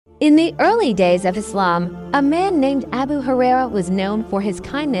In the early days of Islam, a man named Abu Huraira was known for his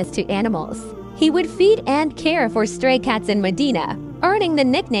kindness to animals. He would feed and care for stray cats in Medina, earning the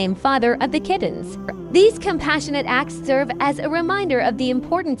nickname Father of the Kittens. These compassionate acts serve as a reminder of the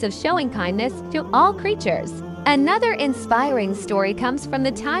importance of showing kindness to all creatures. Another inspiring story comes from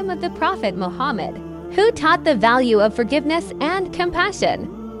the time of the Prophet Muhammad, who taught the value of forgiveness and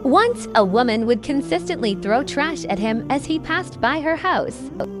compassion. Once, a woman would consistently throw trash at him as he passed by her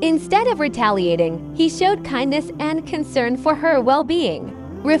house. Instead of retaliating, he showed kindness and concern for her well-being,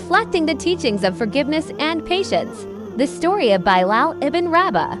 reflecting the teachings of forgiveness and patience. The story of Bilal ibn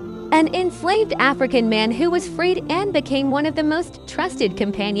Rabah, an enslaved African man who was freed and became one of the most trusted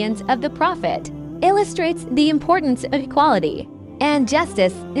companions of the Prophet, illustrates the importance of equality and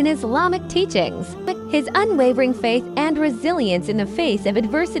justice in Islamic teachings. His unwavering faith and resilience in the face of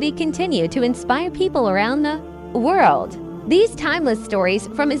adversity continue to inspire people around the world. These timeless stories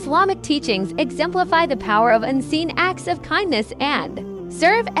from Islamic teachings exemplify the power of unseen acts of kindness and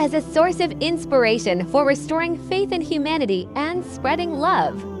serve as a source of inspiration for restoring faith in humanity and spreading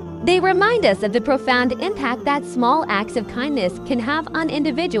love. They remind us of the profound impact that small acts of kindness can have on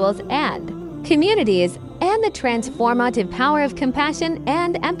individuals and communities, and the transformative power of compassion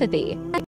and empathy.